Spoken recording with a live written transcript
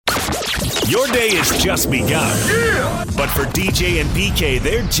Your day has just begun. Yeah! But for DJ and PK,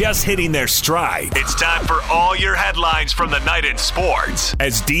 they're just hitting their stride. It's time for all your headlines from the night in sports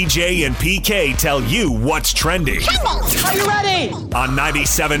as DJ and PK tell you what's trending. Are you ready? On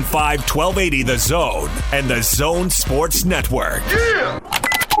 97.5 1280 The Zone and The Zone Sports Network. Yeah!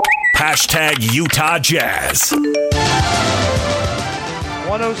 Hashtag Utah Jazz.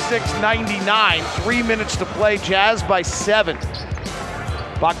 106-99, 3 minutes to play. Jazz by 7.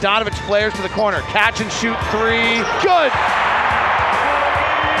 Bogdanovich flares to the corner. Catch and shoot three. Good!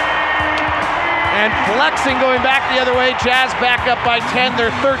 And flexing going back the other way. Jazz back up by 10.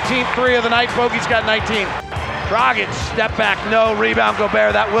 Their 13th three of the night. Bogey's got 19. Dragic, step back. No. Rebound,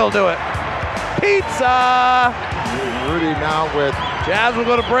 Gobert. That will do it. Pizza! Rudy now with... Jazz will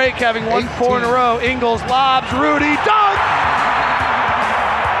go to break, having won 4 in a row. Ingles lobs. Rudy, dunk!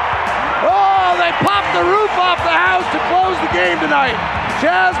 Oh, they popped the roof off the house to close the game tonight.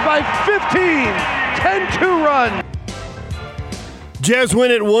 Jazz by 15, 10-2 run. Jazz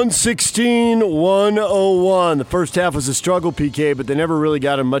win at 116-101. The first half was a struggle, PK, but they never really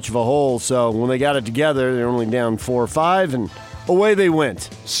got in much of a hole. So when they got it together, they're only down 4 or 5, and away they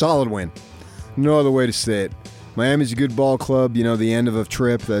went. Solid win. No other way to say it. Miami's a good ball club. You know, the end of a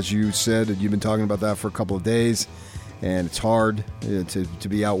trip, as you said, you've been talking about that for a couple of days. And it's hard to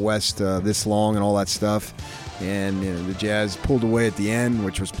be out west this long and all that stuff. And the Jazz pulled away at the end,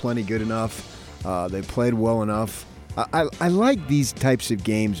 which was plenty good enough. They played well enough. I like these types of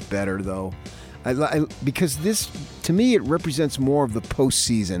games better, though, because this, to me, it represents more of the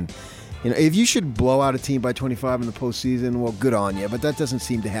postseason. You know, if you should blow out a team by 25 in the postseason, well, good on you. But that doesn't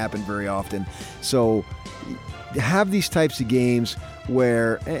seem to happen very often. So have these types of games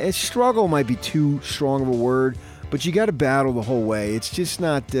where a struggle might be too strong of a word, but you got to battle the whole way. It's just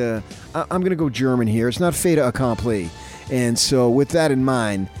not, I'm going to go German here. It's not fait accompli. And so with that in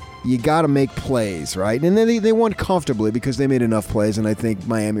mind, you got to make plays, right? And then they won comfortably because they made enough plays, and I think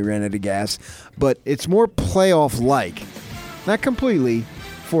Miami ran out of gas. But it's more playoff-like. Not completely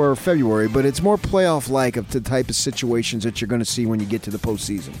for February, but it's more playoff-like of the type of situations that you're going to see when you get to the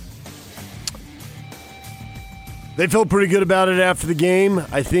postseason. They felt pretty good about it after the game.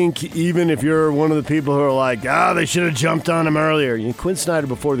 I think even if you're one of the people who are like, they should have jumped on him earlier. Quinn Snyder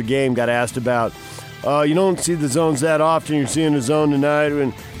before the game got asked about, you don't see the zones that often. You're seeing the zone tonight.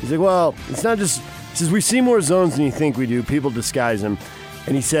 And he's like, well, it's not just, he says, we see more zones than you think we do. People disguise them.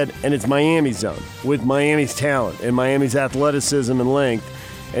 And he said, and it's Miami's zone with Miami's talent and Miami's athleticism and length.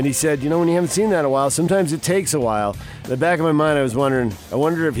 And he said, when you haven't seen that in a while, sometimes it takes a while. In the back of my mind, I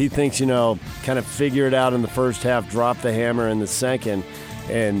wonder if he thinks, kind of figure it out in the first half, drop the hammer in the second.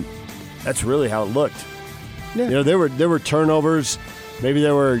 And that's really how it looked. Yeah. There were turnovers. Maybe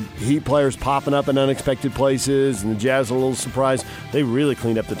there were Heat players popping up in unexpected places, and the Jazz were a little surprised. They really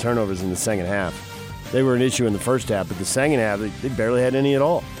cleaned up the turnovers in the second half. They were an issue in the first half, but the second half, they barely had any at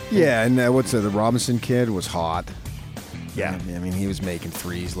all. Yeah, and the Robinson kid was hot. Yeah. I mean, he was making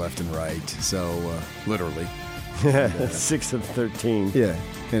threes left and right, so literally. 6 of 13. Yeah,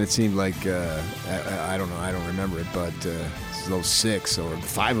 and it seemed like, I don't know, I don't remember it, but those 6 or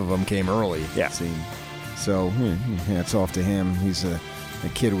 5 of them came early. Yeah. It seemed. So hats off to him. He's a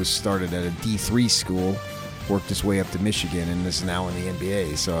kid who was started at a D3 school, worked his way up to Michigan, and is now in the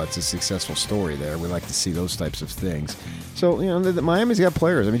NBA, so it's a successful story there. We like to see those types of things. So, Miami's got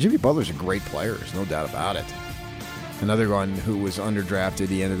players. I mean, Jimmy Butler's a great player, there's no doubt about it. Another one who was underdrafted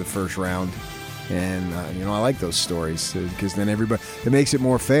the end of the first round. And, I like those stories because then it makes it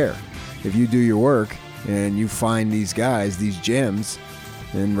more fair. If you do your work and you find these guys, these gems,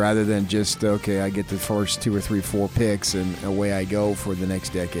 and rather than just, I get the first 2 or 3, 4 picks and away I go for the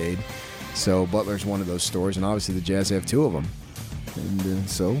next decade. So Butler's one of those stories, and obviously the Jazz have 2 of them.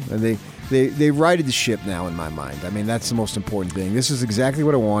 And they righted the ship now in my mind. I mean, that's the most important thing. This is exactly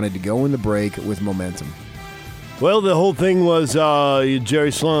what I wanted, to go in the break with momentum. Well, the whole thing was,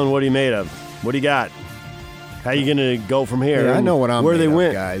 Jerry Sloan, what are you made of? What do you got? How are you going to go from here? Yeah, I know what I'm made of,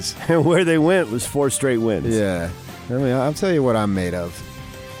 went, guys. And where they went was 4 straight wins. Yeah. I mean, I'll tell you what I'm made of.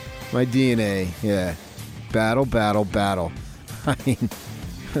 My DNA, yeah. Battle, battle, battle. I mean,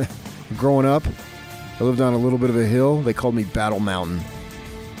 growing up, I lived on a little bit of a hill. They called me Battle Mountain.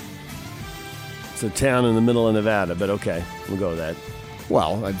 It's a town in the middle of Nevada, but okay, we'll go with that.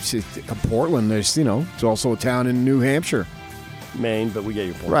 Well, Portland, there's, it's also a town in New Hampshire. Maine, but we get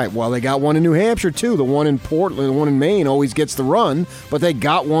your point. Right. Well, they got one in New Hampshire, too. The one in Portland, the one in Maine always gets the run, but they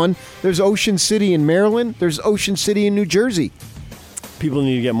got one. There's Ocean City in Maryland. There's Ocean City in New Jersey. People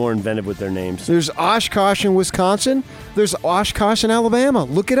need to get more inventive with their names. There's Oshkosh in Wisconsin. There's Oshkosh in Alabama.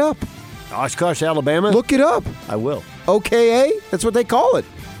 Look it up. Oshkosh, Alabama? Look it up. I will. OKA? That's what they call it.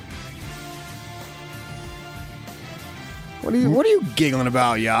 What are you giggling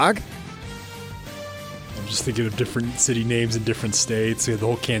about, Yak? I'm just thinking of different city names in different states. We had the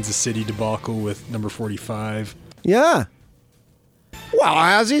whole Kansas City debacle with number 45. Yeah. Well,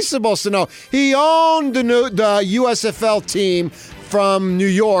 how's he supposed to know? He owned the USFL team from New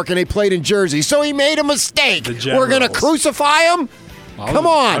York, and they played in Jersey, so he made a mistake. We're going to crucify him? Come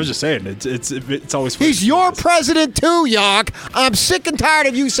on. I was just saying, it's always funny. He's your president too, Yak. I'm sick and tired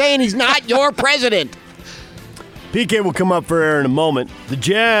of you saying he's not your president. PK will come up for air in a moment. The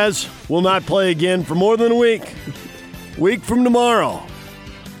Jazz will not play again for more than a week. Week from tomorrow.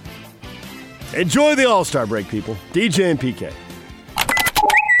 Enjoy the All-Star break, people. DJ and PK.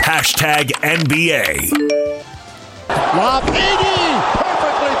 Hashtag NBA. Lapidi,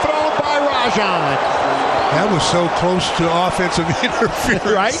 perfectly thrown by Rajon. That was so close to offensive interference.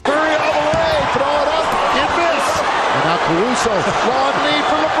 Right? Curry all the way, throw it up, and miss. And now Caruso, long lead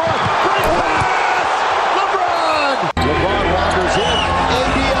for LeBron. Great pass! LeBron! LeBron wanders in,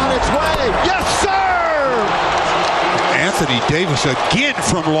 AD on its way. Yes, sir! Anthony Davis again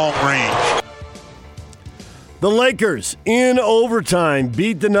from long range. The Lakers, in overtime,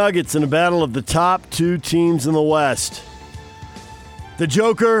 beat the Nuggets in a battle of the top two teams in the West. The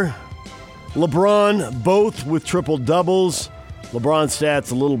Joker, LeBron, both with triple-doubles. LeBron's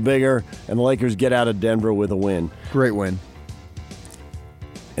stats a little bigger, and the Lakers get out of Denver with a win. Great win.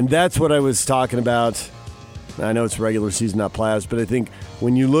 And that's what I was talking about. I know it's regular season, not playoffs, but I think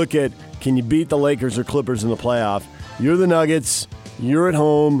when you look at can you beat the Lakers or Clippers in the playoff, you're the Nuggets. You're at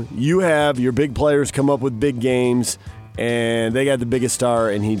home. You have your big players come up with big games, and they got the biggest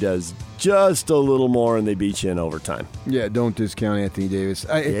star, and he does just a little more, and they beat you in overtime. Yeah, don't discount Anthony Davis.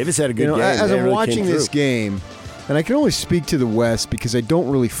 Davis had a good game. As They I'm really watching came this through. game, and I can only speak to the West because I don't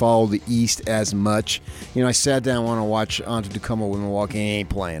really follow the East as much. I sat down and want to watch Antetokounmpo with Milwaukee, and he ain't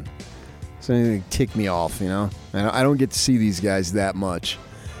playing. So it ticked me off, I don't get to see these guys that much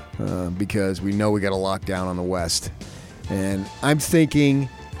because we know we got a lockdown on the West. And I'm thinking,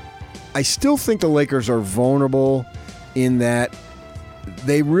 I still think the Lakers are vulnerable in that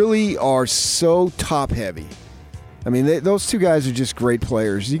they really are so top-heavy. I mean, those two guys are just great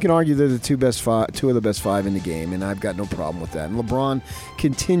players. You can argue they're the two of the best five in the game, and I've got no problem with that. And LeBron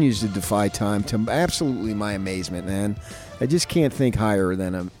continues to defy time to absolutely my amazement, man. I just can't think higher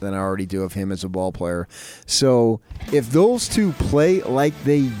than I already do of him as a ball player. So if those two play like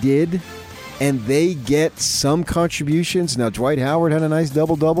they did, and they get some contributions. Now, Dwight Howard had a nice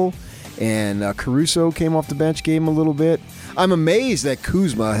double-double, and Caruso came off the bench, gave him a little bit. I'm amazed that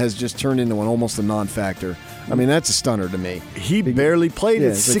Kuzma has just turned into almost a non-factor. I mean, that's a stunner to me. He barely played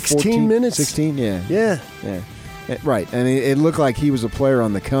it. 16 minutes. 16, yeah. Yeah. Right, and it looked like he was a player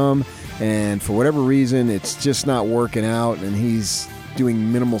on the come, and for whatever reason, it's just not working out, and he's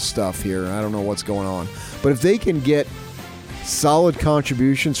doing minimal stuff here. I don't know what's going on. But if they can get solid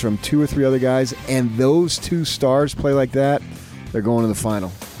contributions from two or three other guys, and those two stars play like that, they're going to the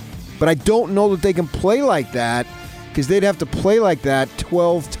final. But I don't know that they can play like that because they'd have to play like that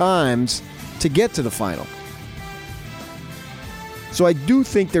 12 times to get to the final. So I do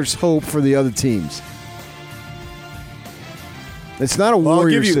think there's hope for the other teams. It's not a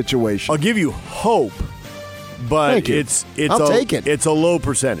Warriors situation. I'll give you hope, but I'll take it. It's a low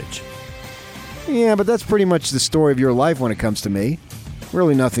percentage. Yeah, but that's pretty much the story of your life when it comes to me.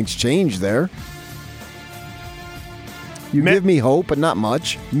 Really, nothing's changed there. You give me hope, but not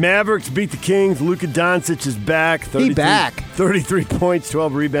much. Mavericks beat the Kings. Luka Doncic is back. 33 points,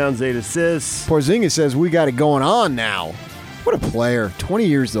 12 rebounds, 8 assists. Porzingis says we got it going on now. What a player. 20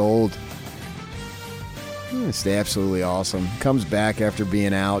 years old. It's absolutely awesome. Comes back after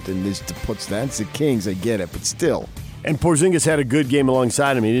being out and just puts that. It's the Kings, I get it, but still. And Porzingis had a good game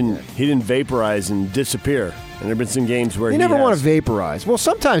alongside him. He didn't vaporize and disappear. And there have been some games where you never want to vaporize. Well,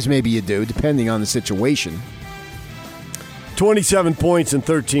 sometimes maybe you do, depending on the situation. 27 points and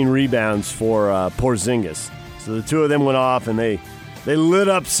 13 rebounds for Porzingis. So the two of them went off, and they lit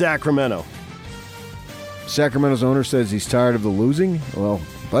up Sacramento. Sacramento's owner says he's tired of the losing. Well,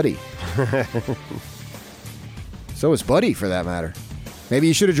 buddy. So is Buddy, for that matter. Maybe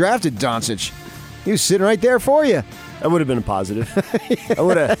you should have drafted Doncic. He was sitting right there for you. That would have been a positive.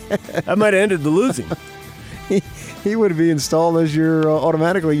 That might have ended the losing. He would be installed as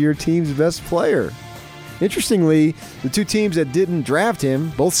automatically your team's best player. Interestingly, the two teams that didn't draft him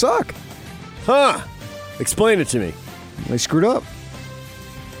both suck. Huh. Explain it to me. They screwed up.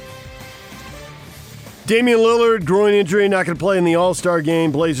 Damian Lillard, groin injury, not going to play in the All-Star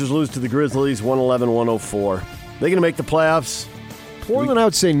game. Blazers lose to the Grizzlies, 111-104. They going to make the playoffs? Portland, I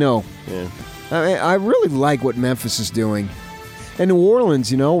would say no. Yeah. I really like what Memphis is doing. And New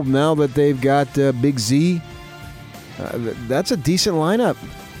Orleans, now that they've got Big Z, That's a decent lineup.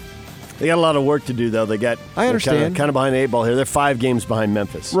 They got a lot of work to do, though. I understand. Kind of behind the 8 ball here. They're 5 games behind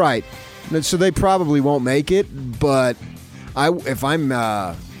Memphis. Right. So they probably won't make it, but if I'm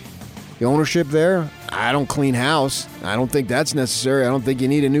the ownership there, I don't clean house. I don't think that's necessary. I don't think you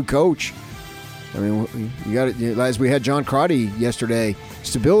need a new coach. I mean, you got it. As we had John Crotty yesterday,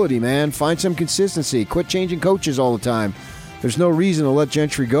 stability, man. Find some consistency. Quit changing coaches all the time. There's no reason to let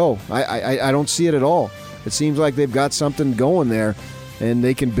Gentry go. I don't see it at all. It seems like they've got something going there, and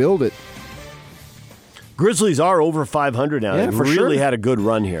they can build it. Grizzlies are over 500 now. Yeah, They for really sure. had a good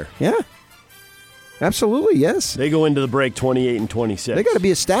run here. Yeah. Absolutely, yes. They go into the break 28 and 26. They got to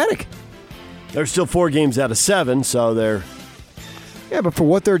be ecstatic. They're still 4 games out of 7, so they're Yeah, but for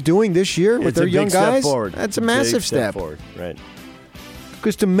what they're doing this year with it's their a big young step guys, forward. that's a Big massive step. forward. Right.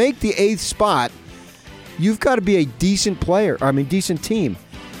 Because to make the 8th spot, you've got to be a decent player. I mean, decent team.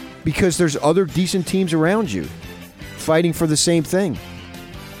 Because there's other decent teams around you fighting for the same thing.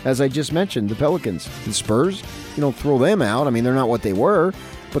 As I just mentioned, the Pelicans, the Spurs, you don't throw them out. I mean, they're not what they were,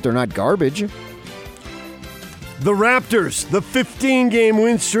 but they're not garbage. The Raptors, the 15-game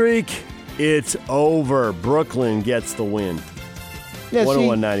win streak, it's over. Brooklyn gets the win. Yeah,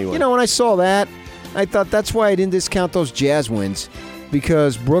 101-91. You know, when I saw that, I thought that's why I didn't discount those Jazz wins.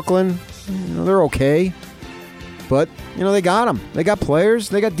 Because Brooklyn, they're okay. But, they got them. They got players.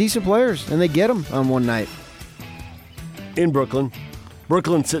 They got decent players. And they get them on one night. In Brooklyn.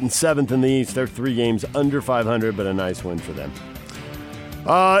 Brooklyn sitting 7th in the East. They're 3 games under 500, but a nice win for them.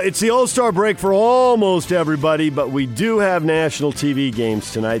 It's the All-Star break for almost everybody, but we do have national TV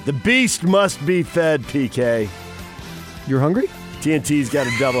games tonight. The Beast must be fed, PK. You're hungry? TNT's got a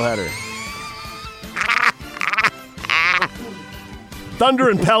doubleheader. Thunder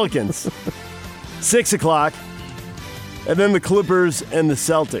and Pelicans, 6 o'clock. And then the Clippers and the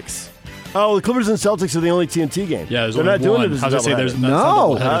Celtics. Oh, the Clippers and Celtics are the only TNT game. Yeah, there's They're only not doing one. it as I was a gonna say there's doubleheader.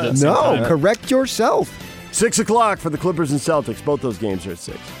 not a doubleheader at the same time. Correct yourself. 6 o'clock for the Clippers and Celtics. Both those games are at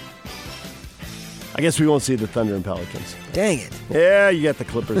 6. I guess we won't see the Thunder and Pelicans. Dang it. Yeah, you got the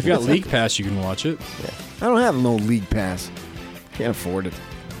Clippers. If you got League Pass, you can watch it. I don't have no league pass. Can't afford it.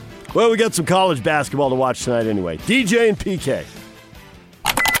 Well, we got some college basketball to watch tonight anyway. DJ and PK.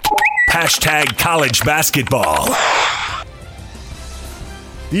 Hashtag college basketball.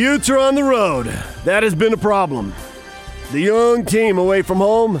 The Utes are on the road. That has been a problem. The young team away from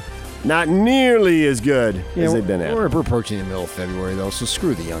home, not nearly as good as they've been at. We're approaching the middle of February, though, so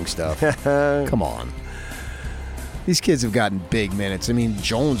screw the young stuff. Come on. These kids have gotten big minutes. I mean,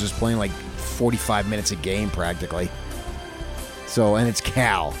 Jones is playing like 45 minutes a game practically. So, and it's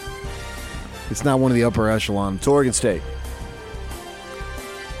Cal. It's not one of the upper echelon. It's Oregon State.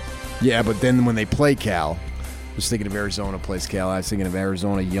 Yeah, but then when they play Cal, I was thinking of Arizona plays Cal. I was thinking of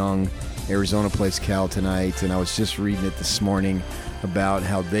Arizona Young. Arizona plays Cal tonight, and I was just reading it this morning about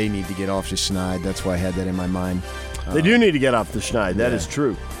how they need to get off the schneid. That's why I had that in my mind. They do need to get off the schneid. That is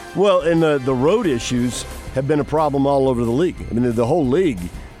true. Well, and the road issues have been a problem all over the league. I mean, the whole league,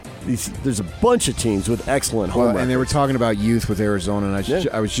 there's a bunch of teams with excellent home records. And they were talking about youth with Arizona, and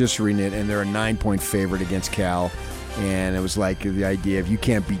I was just reading it, and they're a 9-point favorite against Cal. And it was like the idea if you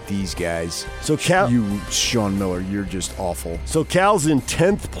can't beat these guys, so Sean Miller, you're just awful. So Cal's in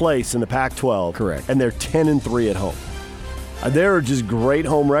 10th place in the Pac-12. Correct. And they're 10-3 at home. There are just great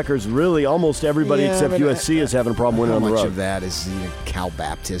home records. Really, almost everybody except USC is having a problem winning on the road. How much of that is Cal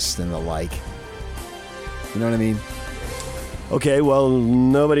Baptist and the like? You know what I mean? Okay, well,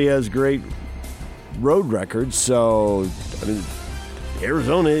 nobody has great road records, so I mean,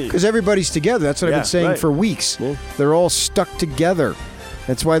 Arizona. Because everybody's together. That's what I've been saying for weeks. Yeah. They're all stuck together.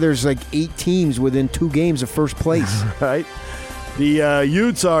 That's why there's like 8 teams within 2 games of first place. Right. The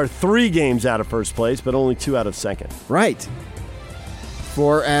Utes are 3 games out of first place, but only 2 out of second. Right.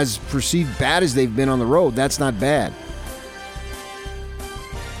 For as perceived bad as they've been on the road, that's not bad.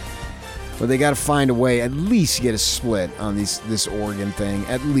 But they got to find a way, at least get a split on this Oregon thing.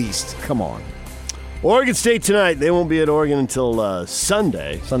 At least. Come on. Oregon State tonight. They won't be at Oregon until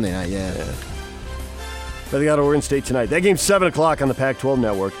Sunday. Sunday night, yeah. But they got Oregon State tonight. That game's 7 o'clock on the Pac-12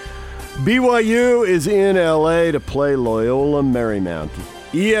 network. BYU is in L.A. to play Loyola Marymount.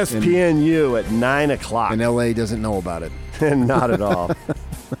 ESPNU at 9 o'clock. And L.A. doesn't know about it. Not at all.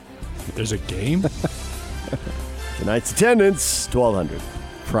 There's a game? Tonight's attendance, 1,200.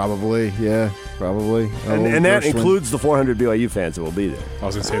 Probably, yeah. Probably. And that includes the 400 BYU fans that will be there. I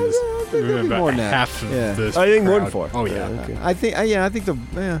was going to say this. About half of this I think crowd. more than 4. Oh, yeah. Okay. I think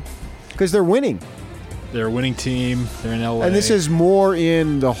because they're winning. They're a winning team. They're in LA. And this is more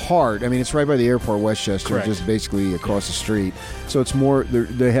in the heart. I mean, it's right by the airport, Westchester, Correct. just basically across the street. So it's more.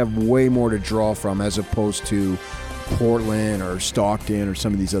 They have way more to draw from as opposed to Portland or Stockton or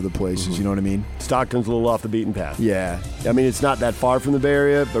some of these other places. You know what I mean? Stockton's a little off the beaten path. Yeah. I mean, it's not that far from the Bay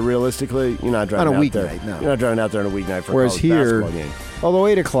Area, but realistically, you're not driving On a out weeknight, there. no. You're not driving out there on a weeknight for Whereas a college here, basketball game. although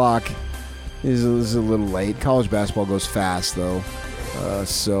 8 o'clock is a little late. College basketball goes fast, though.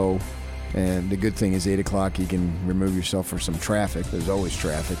 And the good thing is 8 o'clock you can remove yourself from some traffic. There's always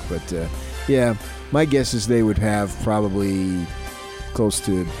traffic. But, yeah, my guess is they would have probably close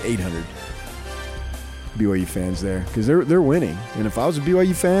to 800 BYU fans there because they're winning. And if I was a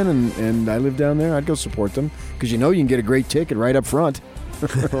BYU fan and I lived down there, I'd go support them because you can get a great ticket right up front.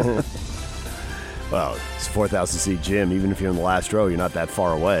 Well, it's a 4,000-seat gym. Even if you're in the last row, you're not that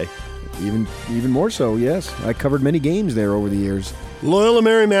far away. Even more so, yes. I covered many games there over the years. Loyola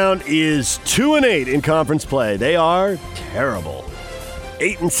Marymount is 2-8 in conference play. They are terrible.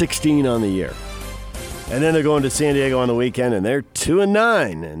 8-16 on the year. And then they're going to San Diego on the weekend, and they're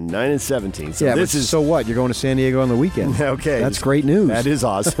 2-9 and 9-17. So yeah, this is so what? You're going to San Diego on the weekend. Okay. That's great news. That is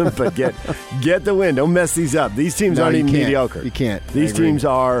awesome, but get the win. Don't mess these up. These teams aren't even mediocre. You can't. These teams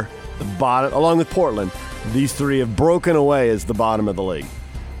are the bottom, along with Portland. These three have broken away as the bottom of the league.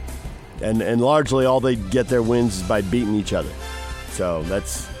 And largely all they get their wins is by beating each other. So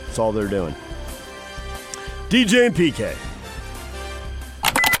that's all they're doing. DJ and PK.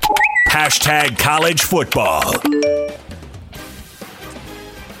 Hashtag college football.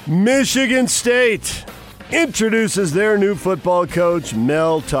 Michigan State introduces their new football coach,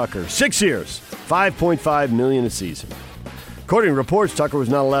 Mel Tucker. 6 years, $5.5 million a season. According to reports, Tucker was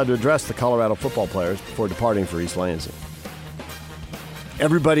not allowed to address the Colorado football players before departing for East Lansing.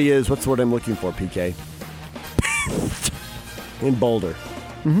 Everybody is, what's the word I'm looking for, PK? In Boulder.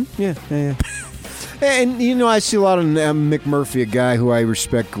 Mm-hmm. Yeah. And, I see a lot of Mick Murphy, a guy who I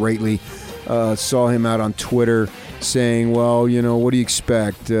respect greatly, saw him out on Twitter saying, well, what do you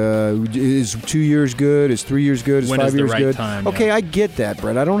expect? Is 2 years good? Is 3 years good? Is 5 years good? Time, okay, yeah. I get that,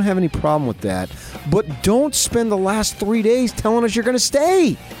 Brett. I don't have any problem with that. But don't spend the last 3 days telling us you're going to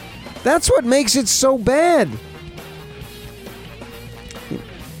stay. That's what makes it so bad.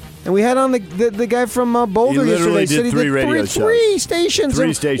 And we had on the guy from Boulder yesterday. He did three stations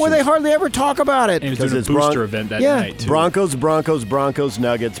where they hardly ever talk about it. And it's a booster event that night, too. Broncos,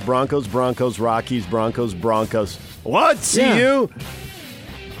 Nuggets, Broncos, Rockies, Broncos. What? See you?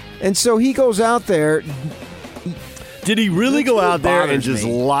 And so he goes out there. Did he really go out there and just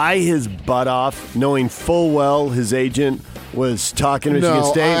lie his butt off, knowing full well his agent was talking to Michigan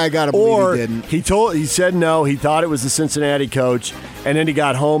State? I gotta believe he didn't. He said no. He thought it was the Cincinnati coach, and then he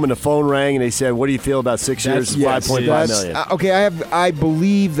got home and the phone rang, and they said, "What do you feel about 6 years and $5.5 million?" Okay, I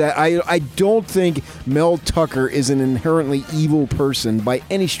believe that. I don't think Mel Tucker is an inherently evil person by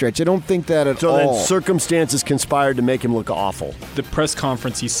any stretch. I don't think that at all. So then circumstances conspired to make him look awful. The press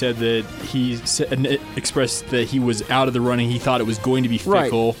conference, he said that expressed that he was out of the running. He thought it was going to be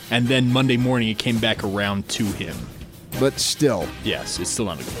fickle, and then Monday morning it came back around to him. But still, yes, it's still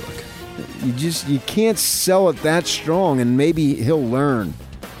not a good look. You can't sell it that strong, and maybe he'll learn.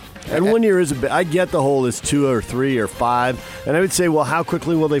 And 1 year is a bit. I get the whole is 2 or 3 or 5, and I would say, well, how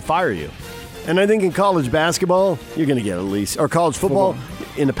quickly will they fire you? And I think in college basketball, you're going to get at least, or college football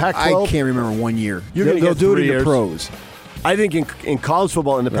in the Pac-12. I can't remember 1 year. They'll do it 3 in years. the pros. I think in college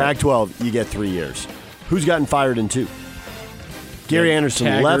football in the Pac-12, you get 3 years. Who's gotten fired in 2? Gary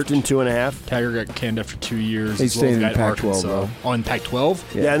Anderson left in 2.5. Taggart got canned after 2 years. He's staying in Pac-12, though. Oh, in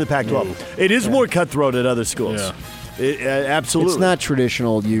Pac-12? Yeah, in the Pac-12. It is more cutthroat at other schools. Yeah. Absolutely. It's not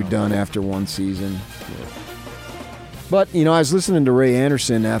traditional you done after one season. But, I was listening to Ray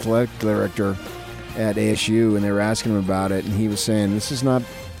Anderson, athletic director at ASU, and they were asking him about it, and he was saying, this is not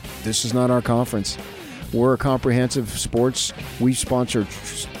our conference. We're a comprehensive sports. We sponsor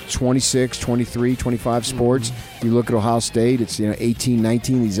 26, 23, 25 sports. You look at Ohio State, it's 18,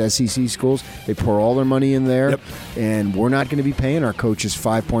 19, these SEC schools. They pour all their money in there, and we're not going to be paying our coaches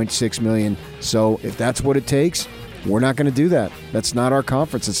 $5.6 million. So if that's what it takes, we're not going to do that. That's not our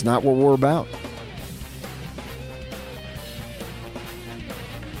conference. It's not what we're about.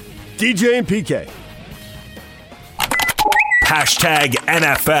 DJ and PK. Hashtag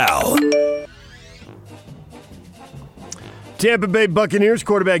NFL. Tampa Bay Buccaneers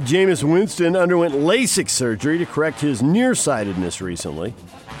quarterback Jameis Winston underwent LASIK surgery to correct his nearsightedness recently.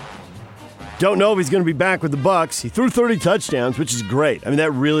 Don't know if he's going to be back with the Bucs. He threw 30 touchdowns, which is great. I mean,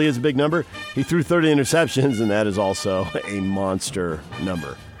 that really is a big number. He threw 30 interceptions, and that is also a monster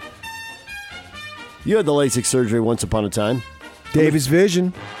number. You had the LASIK surgery once upon a time. Davis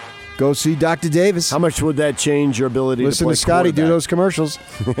Vision. Go see Dr. Davis. How much would that change your ability Listen to play to Scotty do quarterback? those commercials.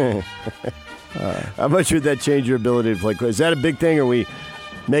 How much would that change your ability to play? Is that a big thing? Are we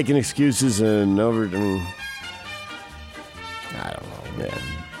making excuses and over?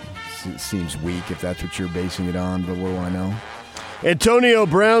 Yeah, it seems weak if that's what you're basing it on, but what do I know? Antonio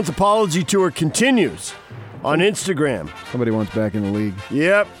Brown's apology tour continues on Instagram. Somebody wants back in the league.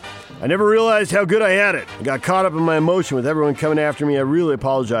 Yep. I never realized how good I had it. I got caught up in my emotion with everyone coming after me. I really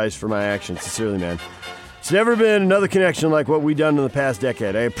apologize for my actions. Sincerely, man. It's never been another connection like what we've done in the past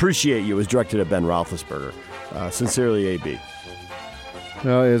decade. I appreciate you. It was directed at Ben Roethlisberger. Sincerely, AB.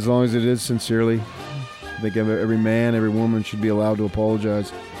 Well, as long as it is sincerely, I think every man, every woman should be allowed to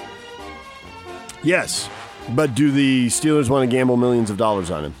apologize. Yes, but do the Steelers want to gamble millions of dollars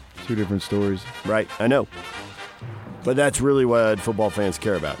on him? Two different stories. Right, I know. But that's really what football fans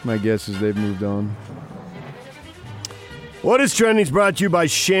care about. My guess is they've moved on. What is Trending is brought to you by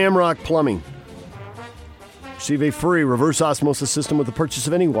Shamrock Plumbing. Receive a free reverse osmosis system with the purchase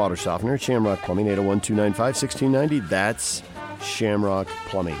of any water softener. Shamrock Plumbing, 801-295-1690. That's Shamrock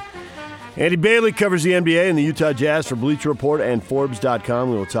Plumbing. Andy Bailey covers the NBA and the Utah Jazz for Bleacher Report and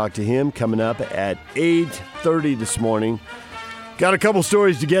Forbes.com. We will talk to him coming up at 8:30 this morning. Got a couple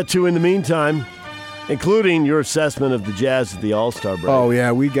stories to get to in the meantime, including your assessment of the Jazz at the All-Star break. Oh,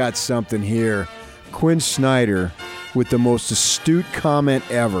 yeah, we got something here. Quinn Snyder with the most astute comment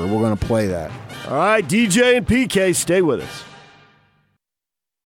ever. We're going to play that. All right, DJ and PK, stay with us.